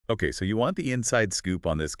Okay, so you want the inside scoop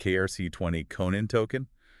on this KRC20 Konan token?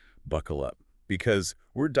 Buckle up, because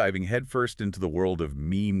we're diving headfirst into the world of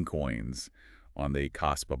meme coins on the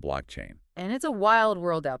Kaspa blockchain. And it's a wild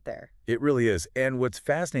world out there. It really is. And what's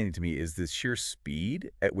fascinating to me is the sheer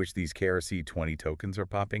speed at which these KRC20 tokens are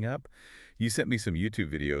popping up. You sent me some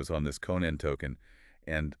YouTube videos on this Konan token,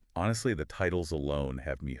 and honestly, the titles alone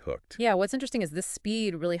have me hooked. Yeah, what's interesting is this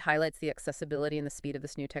speed really highlights the accessibility and the speed of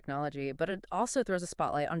this new technology, but it also throws a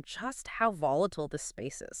spotlight on just how volatile this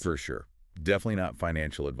space is. For sure. Definitely not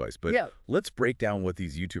financial advice, but Yeah. let's break down what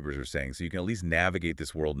these YouTubers are saying so you can at least navigate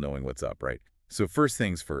this world knowing what's up, right? So first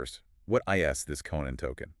things first, what is this Konan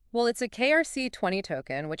token? Well, it's a KRC20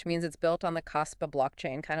 token, which means it's built on the Kaspa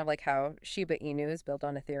blockchain, kind of like how Shiba Inu is built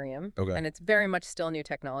on Ethereum. Okay. And it's very much still new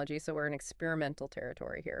technology, so we're in experimental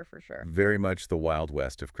territory here for sure. Very much the Wild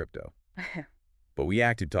West of crypto. But we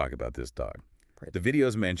acted talk about this dog. The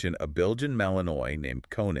videos mention a Belgian Malinois named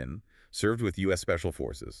Konan served with U.S. Special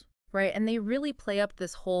Forces. Right, and they really play up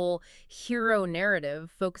this whole hero narrative,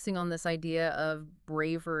 focusing on this idea of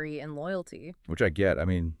bravery and loyalty. Which I get. I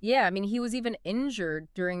mean, Yeah, I mean, he was even injured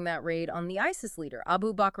during that raid on the ISIS leader,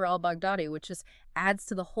 Abu Bakr al-Baghdadi, which just adds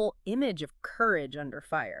to the whole image of courage under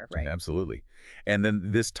fire, right? absolutely. And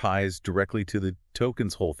then this ties directly to the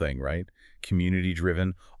tokens whole thing, right?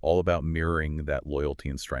 Community-driven, all about mirroring that loyalty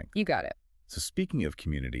and strength. You got it. So speaking of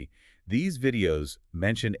community, these videos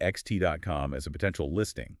mention xt.com as a potential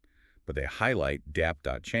listing, but they highlight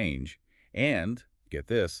dap.change and, get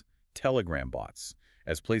this, Telegram bots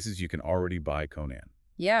as places you can already buy Konan.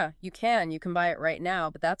 Yeah, you can. You can buy it right now,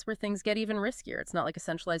 but that's where things get even riskier. It's not like a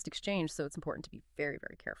centralized exchange, so it's important to be very,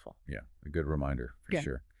 very careful. Yeah, a good reminder for Yeah.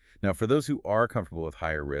 sure. Now, for those who are comfortable with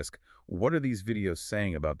higher risk, what are these videos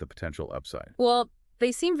saying about the potential upside? Well,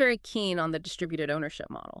 they seem very keen on the distributed ownership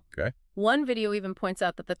model. Okay. One video even points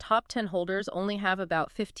out that the top 10 holders only have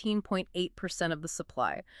about 15.8% of the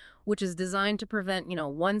supply, which is designed to prevent,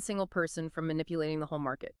 one single person from manipulating the whole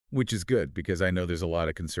market. Which is good, because I know there's a lot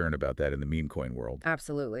of concern about that in the meme coin world.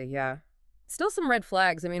 Absolutely, yeah. Still some red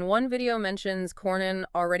flags. I mean, one video mentions Konan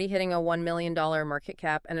already hitting a $1 million market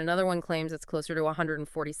cap, and another one claims it's closer to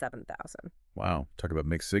 147,000. Wow, talk about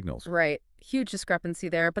mixed signals. Right. Huge discrepancy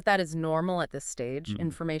there, but that is normal at this stage.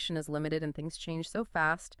 Information is limited and things change so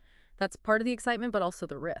fast. That's part of the excitement, but also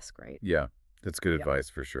the risk, right? Yeah, that's good advice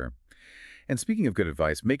for sure. And speaking of good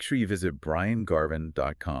advice, make sure you visit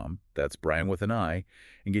briangarvin.com, that's Brian with an I,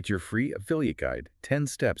 and get your free affiliate guide, 10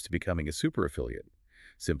 Steps to Becoming a Super Affiliate.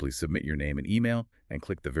 Simply submit your name and email and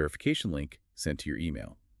click the verification link sent to your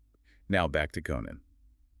email. Now back to Konan.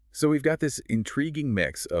 So we've got this intriguing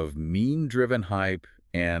mix of meme-driven hype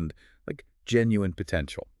and genuine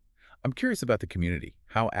potential. I'm curious about the community.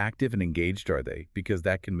 How active and engaged are they? Because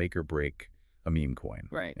that can make or break a meme coin.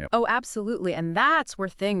 Right. Yep. Oh, absolutely. And that's where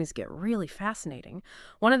things get really fascinating.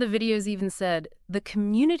 One of the videos even said, the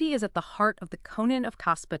community is at the heart of the Konan of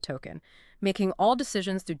Kaspa token, making all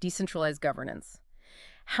decisions through decentralized governance.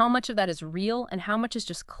 How much of that is real and how much is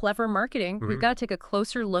just clever marketing? We've got to take a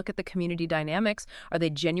closer look at the community dynamics. Are they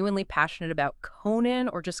genuinely passionate about Konan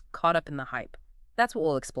or just caught up in the hype? That's what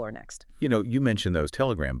we'll explore next. You mentioned those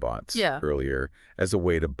Telegram bots earlier as a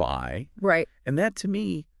way to buy. Right. And that, to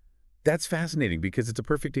me, that's fascinating because it's a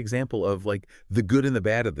perfect example of the good and the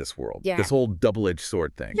bad of this world. Yeah. This whole double-edged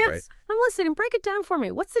sword thing, Yes, right? I'm listening. Break it down for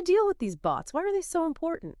me. What's the deal with these bots? Why are they so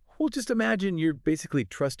important? Well, just imagine you're basically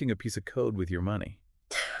trusting a piece of code with your money.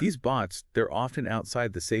 These bots, they're often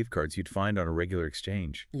outside the safeguards you'd find on a regular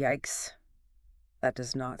exchange. Yikes. That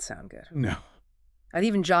does not sound good. No. I've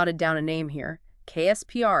even jotted down a name here.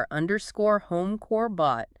 KSPR_HomeCore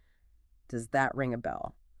bot. Does that ring a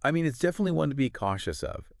bell? I mean, it's definitely one to be cautious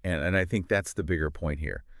of. And I think that's the bigger point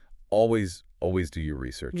here. Always do your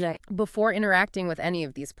research. Yeah. Before interacting with any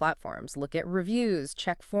of these platforms, look at reviews,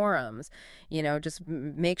 check forums, just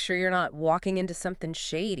make sure you're not walking into something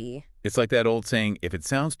shady. It's like that old saying, if it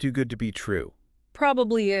sounds too good to be true.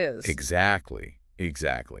 Probably is. Exactly.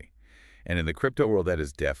 And in the crypto world, that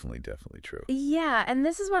is definitely true. Yeah, and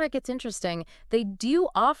this is where it gets interesting. They do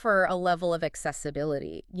offer a level of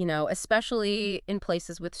accessibility, especially in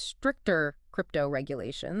places with stricter crypto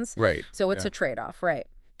regulations. Right. So it's a trade-off, right?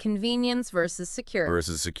 Convenience versus security.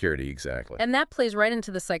 Versus security, exactly. And that plays right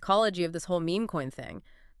into the psychology of this whole meme coin thing.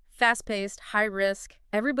 Fast-paced, high risk,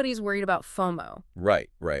 everybody's worried about FOMO. Right.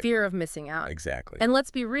 Fear of missing out. Exactly. And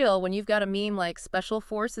let's be real, when you've got a meme like Special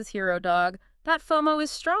Forces Hero Dog, that FOMO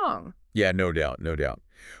is strong. Yeah, no doubt.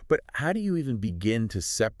 But how do you even begin to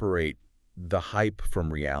separate the hype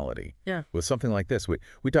from reality? Yeah. With something like this,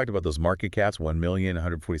 we talked about those market caps, 1 million,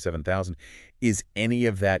 147,000. Is any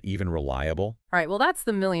of that even reliable? All right, well, that's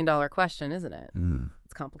the million-dollar question, isn't it?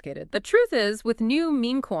 It's complicated. The truth is, with new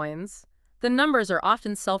meme coins, the numbers are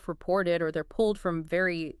often self-reported or they're pulled from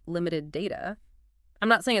very limited data. I'm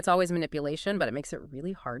not saying it's always manipulation, but it makes it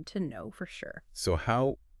really hard to know for sure. So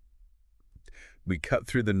how we cut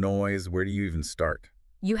through the noise, where do you even start?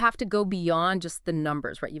 You have to go beyond just the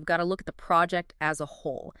numbers, right? You've got to look at the project as a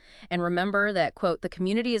whole. And remember that, quote, the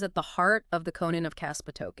community is at the heart of the Konan of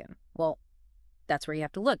Kaspa token. Well, that's where you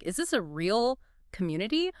have to look. Is this a real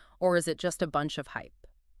community or is it just a bunch of hype?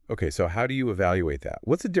 Okay, so how do you evaluate that?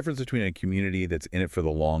 What's the difference between a community that's in it for the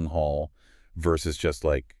long haul versus just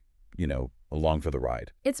like, along for the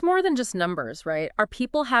ride? It's more than just numbers, right? Are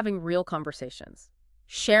people having real conversations,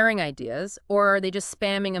 sharing ideas, or are they just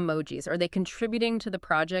spamming emojis? Are they contributing to the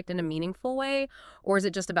project in a meaningful way, or is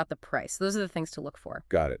it just about the price? Those are the things to look for.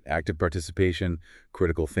 Got it. Active participation,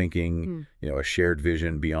 critical thinking, a shared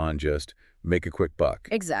vision beyond just make a quick buck.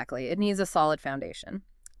 Exactly. It needs a solid foundation.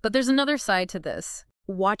 But there's another side to this.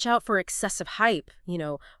 Watch out for excessive hype,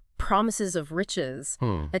 promises of riches,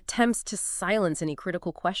 attempts to silence any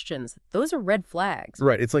critical questions. Those are red flags.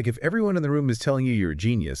 Right. It's like if everyone in the room is telling you you're a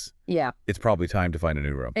genius, yeah, it's probably time to find a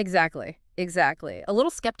new room. Exactly. Exactly. A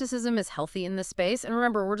little skepticism is healthy in this space. And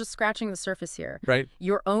remember, we're just scratching the surface here. Right.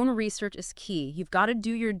 Your own research is key. You've got to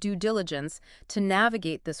do your due diligence to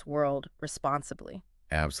navigate this world responsibly.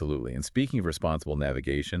 Absolutely. And speaking of responsible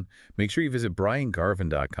navigation, make sure you visit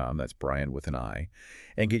briangarvin.com, that's Brian with an I,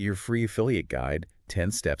 and get your free affiliate guide,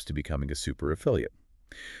 10 Steps to Becoming a Super Affiliate.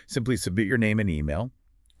 Simply submit your name and email,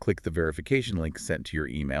 click the verification link sent to your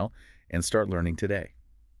email, and start learning today.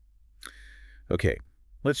 Okay,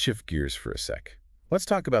 let's shift gears for a sec. Let's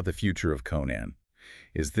talk about the future of Konan.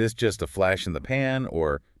 Is this just a flash in the pan,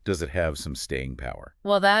 or does it have some staying power?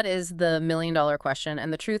 Well, that is the million-dollar question,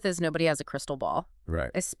 and the truth is nobody has a crystal ball.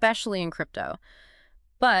 Right. Especially in crypto.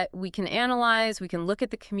 But we can analyze, we can look at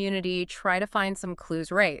the community, try to find some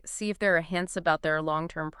clues, right? See if there are hints about their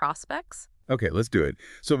long-term prospects. Okay, let's do it.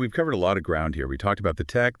 So we've covered a lot of ground here. We talked about the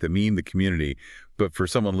tech, the meme, the community, but for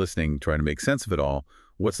someone listening, trying to make sense of it all,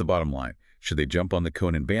 what's the bottom line? Should they jump on the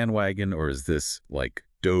Konan bandwagon, or is this like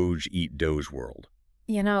Doge eat Doge world?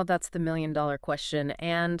 That's the million-dollar question.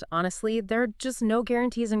 And honestly, there are just no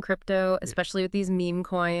guarantees in crypto, especially with these meme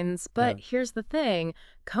coins. But here's the thing.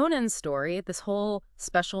 Konan's story, this whole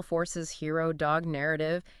special forces hero dog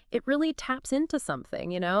narrative, it really taps into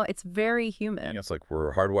something, It's very human. It's like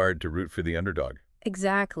we're hardwired to root for the underdog.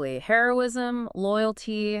 Exactly. Heroism,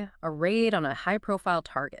 loyalty, a raid on a high-profile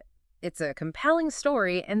target. It's a compelling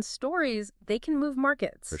story, and stories, they can move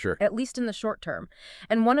markets. For sure. At least in the short term.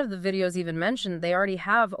 And one of the videos even mentioned they already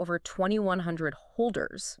have over 2,100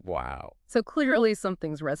 holders. Wow. So clearly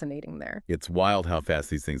something's resonating there. It's wild how fast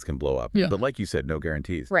these things can blow up. Yeah. But like you said, no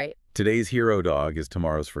guarantees. Right. Today's hero dog is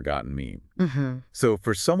tomorrow's forgotten meme. So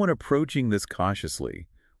for someone approaching this cautiously,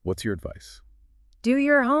 what's your advice? Do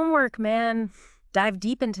your homework, man. Dive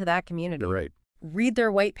deep into that community. You're right. Read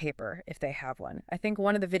their white paper if they have one. I think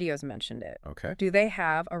one of the videos mentioned it. Okay. Do they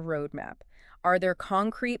have a roadmap? Are there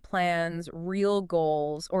concrete plans, real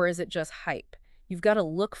goals, or is it just hype? You've got to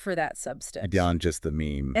look for that substance. Beyond just the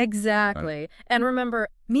meme. Exactly. And remember,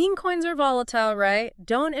 meme coins are volatile, right?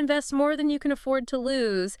 Don't invest more than you can afford to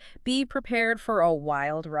lose. Be prepared for a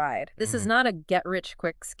wild ride. This is not a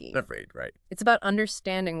get-rich-quick scheme. Right. It's about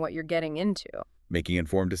understanding what you're getting into. Making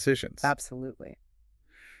informed decisions. Absolutely.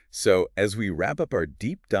 So as we wrap up our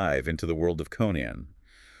deep dive into the world of Konan,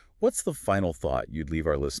 what's the final thought you'd leave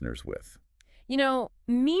our listeners with?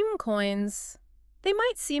 Meme coins, they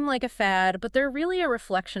might seem like a fad, but they're really a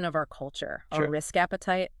reflection of our culture, our risk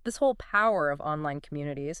appetite, this whole power of online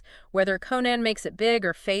communities. Whether Konan makes it big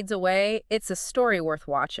or fades away, it's a story worth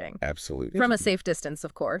watching. Absolutely. From a safe distance,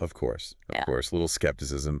 of course. Of course. A little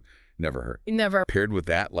skepticism never hurt. Never. Paired with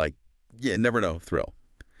that, never know, thrill.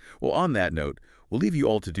 Well, on that note, we'll leave you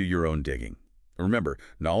all to do your own digging. Remember,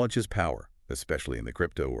 knowledge is power, especially in the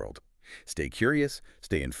crypto world. Stay curious,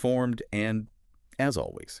 stay informed, and, as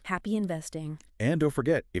always, happy investing. And don't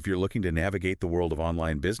forget, if you're looking to navigate the world of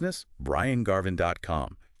online business,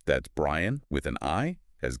 briangarvin.com. That's Brian with an I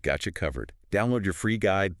has got you covered. Download your free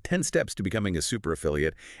guide, 10 Steps to Becoming a Super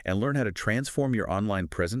Affiliate, and learn how to transform your online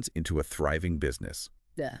presence into a thriving business.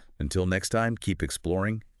 Until next time, keep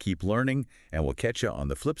exploring, keep learning, and we'll catch you on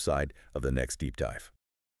the flip side of the next deep dive.